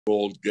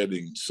gold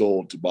getting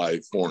sold to buy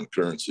foreign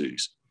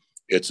currencies.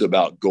 It's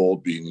about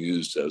gold being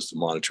used as the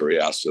monetary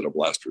asset of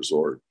last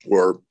resort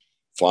or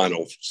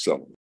final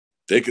settlement.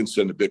 They can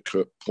send a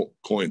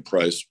Bitcoin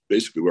price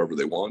basically wherever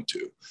they want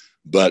to.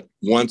 But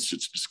once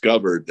it's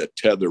discovered that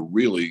Tether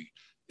really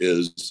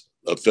is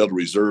a Federal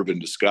Reserve in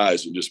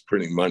disguise and just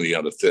printing money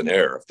out of thin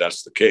air, if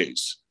that's the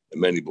case, and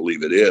many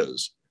believe it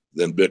is,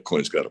 then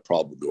Bitcoin's got a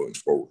problem going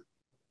forward.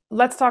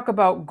 Let's talk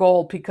about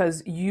gold,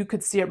 because you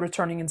could see it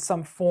returning in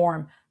some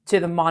form to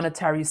the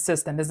monetary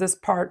system. Is this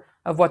part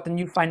of what the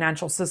new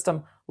financial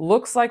system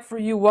looks like for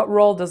you? What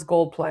role does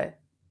gold play?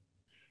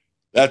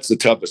 That's the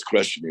toughest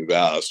question you've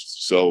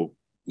asked. So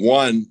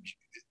one,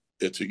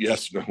 it's a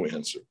yes, no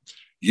answer.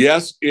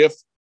 Yes, if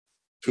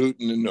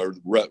Putin or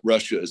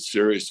Russia is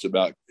serious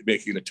about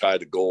making a tie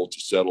to gold to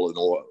settle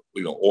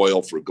in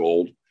oil for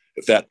gold,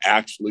 if that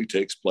actually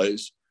takes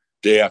place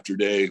day after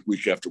day,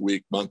 week after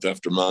week, month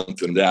after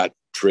month, and that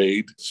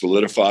trade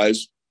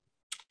solidifies,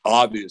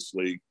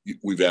 obviously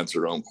we've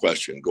answered our own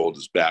question. Gold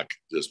is back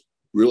as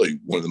really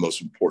one of the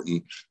most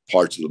important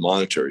parts of the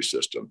monetary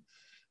system.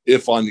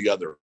 If, on the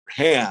other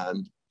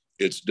hand,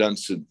 it's done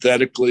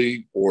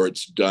synthetically or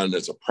it's done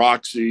as a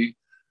proxy,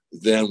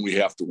 then we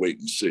have to wait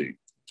and see.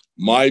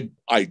 My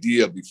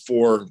idea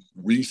before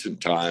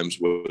recent times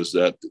was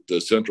that the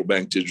central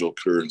bank digital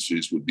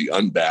currencies would be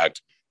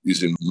unbacked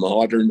using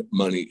modern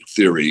money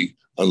theory,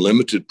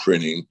 unlimited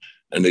printing,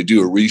 and they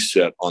do a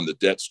reset on the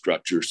debt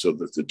structure so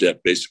that the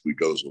debt basically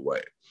goes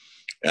away.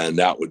 And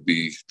that would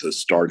be the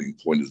starting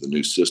point of the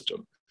new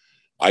system.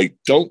 I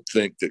don't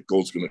think that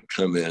gold's going to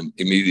come in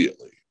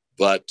immediately,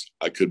 but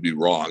I could be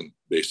wrong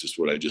based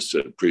on what I just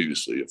said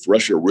previously. If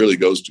Russia really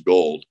goes to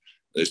gold,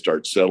 they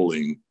start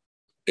settling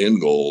in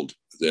gold,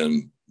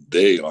 then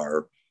they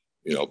are,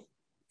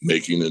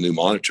 making a new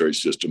monetary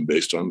system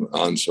based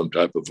on some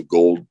type of a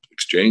gold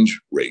exchange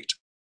rate.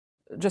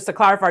 Just to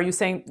clarify, are you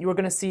saying you were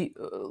going to see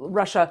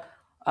Russia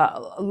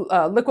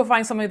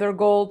liquefying some of their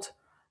gold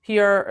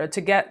here to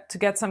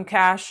get some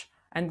cash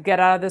and get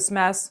out of this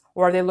mess,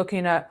 or are they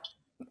looking at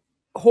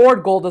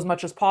hoard gold as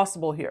much as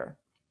possible here?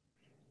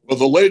 Well,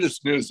 the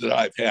latest news that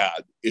I've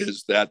had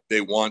is that they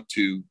want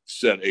to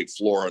set a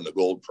floor on the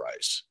gold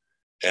price.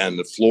 And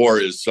the floor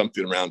is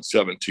something around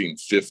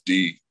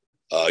 1750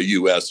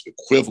 US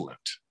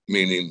equivalent,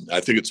 meaning I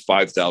think it's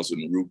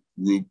 5,000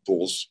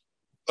 rubles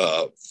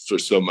for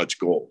so much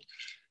gold.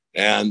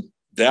 And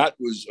that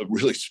was a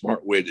really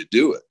smart way to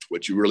do it.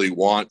 What you really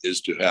want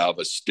is to have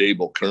a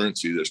stable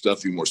currency. There's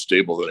nothing more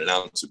stable than an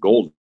ounce of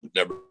gold. It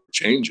never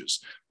changes.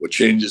 What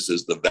changes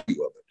is the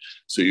value of it.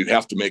 So you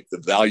have to make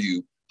the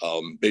value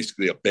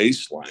basically a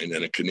baseline,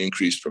 and it can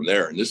increase from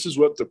there. And this is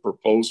what the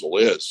proposal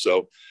is.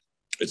 So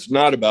it's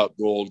not about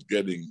gold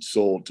getting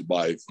sold to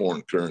buy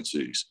foreign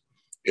currencies.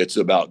 It's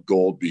about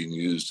gold being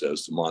used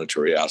as the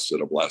monetary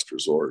asset of last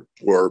resort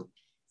or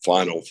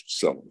final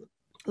settlement.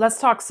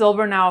 Let's talk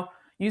silver now.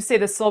 You say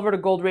the silver to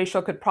gold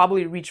ratio could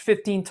probably reach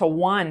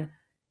 15-1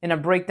 in a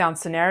breakdown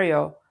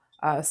scenario.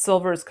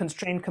 Silver is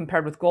constrained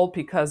compared with gold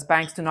because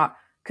banks do not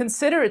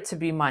consider it to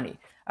be money.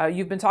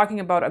 You've been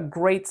talking about a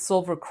great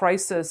silver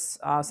crisis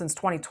since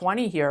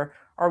 2020 here.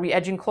 Are we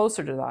edging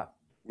closer to that?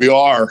 We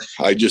are.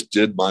 I just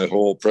did my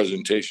whole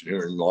presentation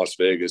here in Las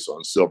Vegas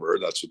on silver.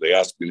 That's what they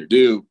asked me to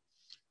do.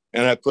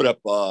 And I put up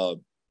a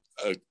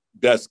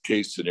best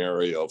case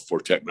scenario for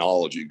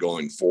technology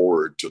going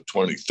forward to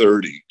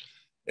 2030.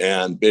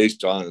 And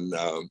based on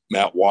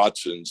Matt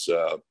Watson's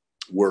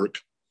work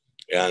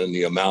and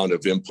the amount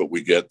of input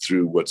we get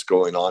through what's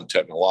going on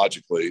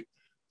technologically,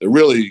 there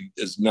really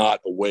is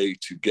not a way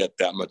to get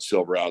that much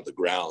silver out of the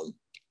ground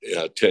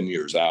 10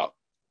 years out.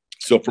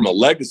 So from a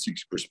legacy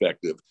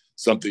perspective,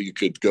 something you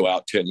could go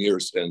out 10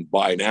 years and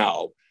buy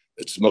now,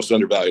 it's the most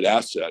undervalued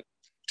asset.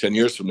 10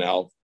 years from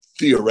now,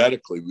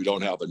 theoretically, we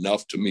don't have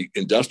enough to meet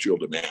industrial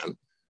demand,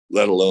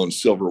 let alone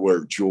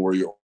silverware,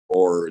 jewelry,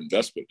 or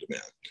investment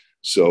demand.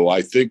 So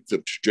I think the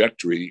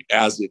trajectory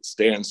as it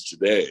stands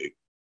today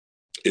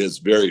is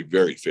very,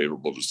 very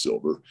favorable to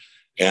silver.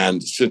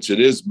 And since it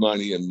is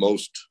money in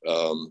most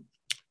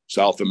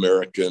South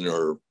American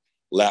or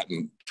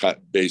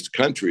Latin-based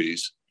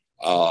countries,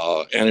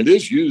 and it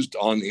is used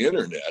on the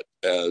internet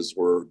as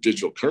or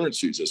digital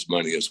currencies as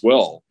money as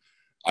well,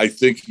 I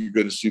think you're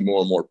going to see more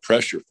and more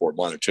pressure for it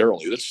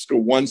monetarily. Let's just go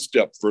one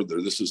step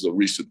further. This is a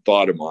recent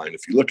thought of mine.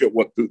 If you look at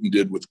what Putin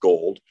did with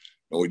gold,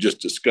 and we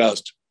just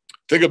discussed,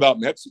 think about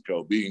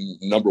Mexico being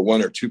number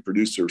 1 or 2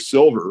 producer of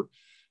silver.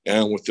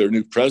 And with their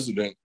new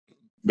president,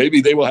 maybe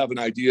they will have an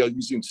idea of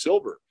using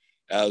silver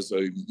as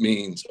a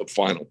means of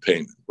final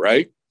payment,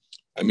 right?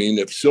 I mean,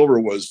 if silver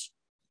was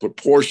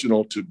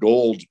proportional to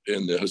gold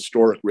in the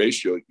historic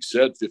ratio, you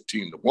said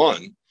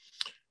 15-1,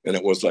 and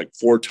it was like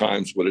 4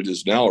 times what it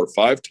is now or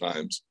 5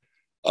 times,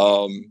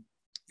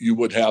 you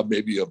would have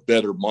maybe a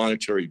better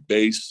monetary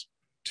base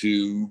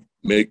to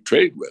make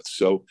trade with.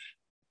 So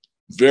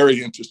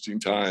very interesting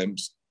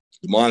times.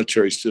 The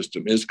monetary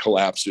system is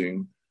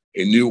collapsing.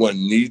 A new one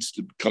needs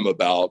to come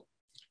about.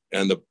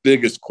 And the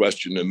biggest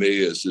question to me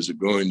is it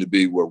going to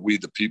be where we,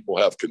 the people,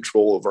 have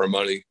control of our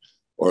money,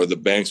 or the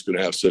bank's going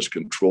to have such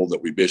control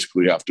that we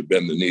basically have to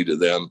bend the knee to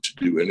them to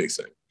do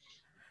anything.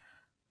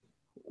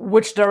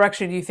 Which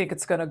direction do you think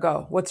it's going to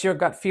go? What's your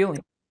gut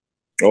feeling?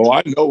 Oh,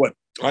 I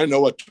know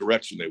what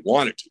direction they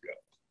want it to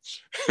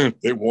go.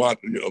 They want,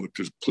 the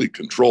complete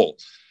control.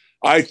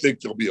 I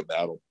think there'll be a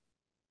battle,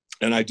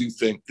 and I do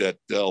think that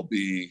they'll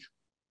be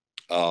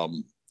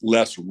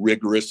less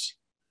rigorous,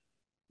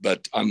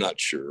 but I'm not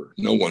sure.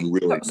 No one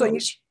really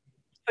knows.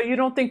 So you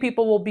don't think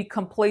people will be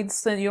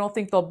complacent? You don't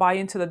think they'll buy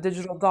into the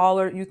digital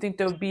dollar? You think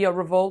there'll be a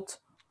revolt?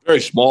 Very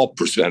small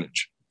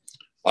percentage.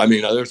 I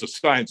mean, there's a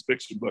science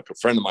fiction book a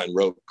friend of mine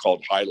wrote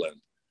called Highland,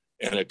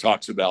 and it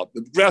talks about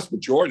the vast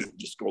majority will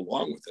just go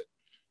along with it.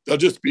 There'll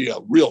just be a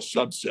real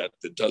subset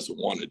that doesn't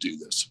want to do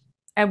this.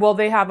 And will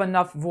they have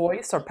enough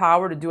voice or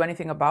power to do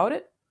anything about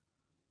it?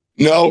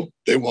 No,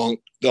 they won't.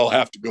 They'll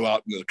have to go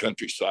out into the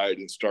countryside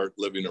and start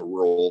living a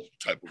rural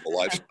type of a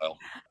lifestyle.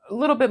 A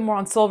little bit more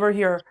on silver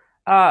here.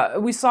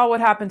 We saw what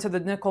happened to the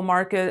nickel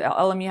market.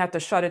 LME had to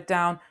shut it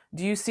down.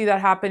 Do you see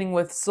that happening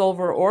with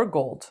silver or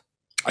gold?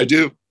 I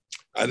do.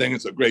 I think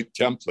it's a great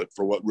template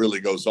for what really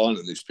goes on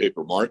in these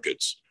paper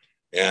markets.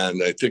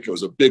 And I think it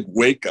was a big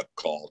wake-up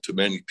call to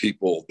many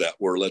people that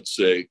were, let's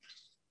say,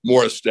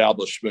 more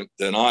establishment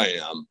than I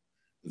am,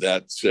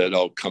 that said,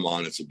 oh, come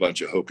on, it's a bunch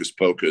of hocus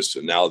pocus.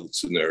 And now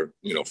it's in there,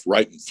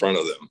 right in front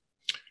of them.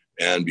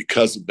 And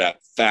because of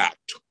that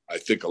fact, I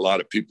think a lot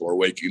of people are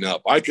waking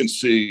up. I can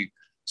see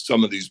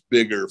some of these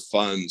bigger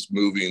funds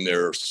moving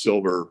their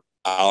silver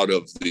out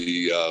of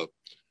the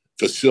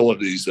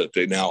facilities that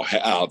they now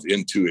have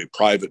into a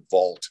private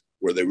vault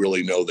where they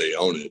really know they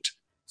own it.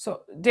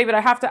 So, David,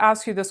 I have to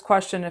ask you this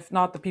question. If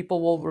not, the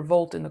people will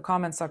revolt in the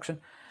comment section.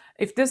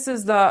 If this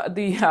is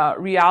the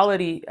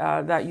reality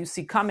that you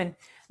see coming,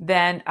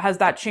 then has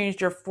that changed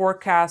your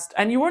forecast?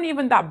 And you weren't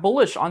even that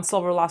bullish on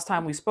silver last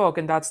time we spoke,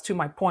 and that's to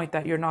my point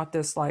that you're not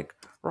this like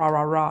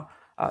rah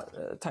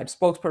type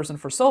spokesperson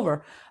for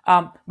silver.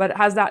 But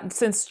has that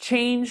since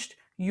changed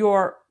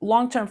your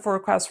long-term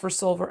forecast for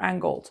silver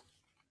and gold?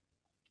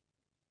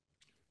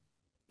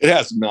 It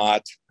has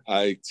not.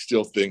 I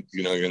still think,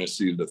 you're going to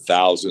see the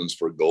thousands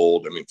for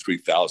gold. I mean,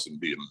 3,000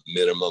 be a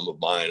minimum of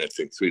mine. I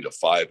think 3 to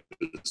 5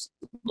 is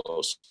the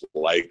most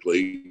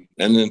likely.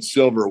 And then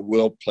silver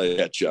will play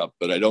catch up,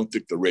 but I don't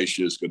think the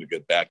ratio is going to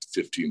get back to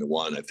 15 to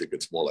 1. I think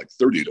it's more like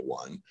 30 to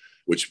 1,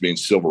 which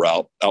means silver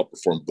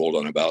outperformed gold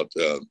on about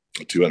a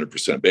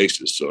 200%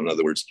 basis. So in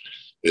other words,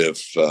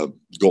 if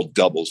gold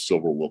doubles,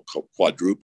 silver will quadruple.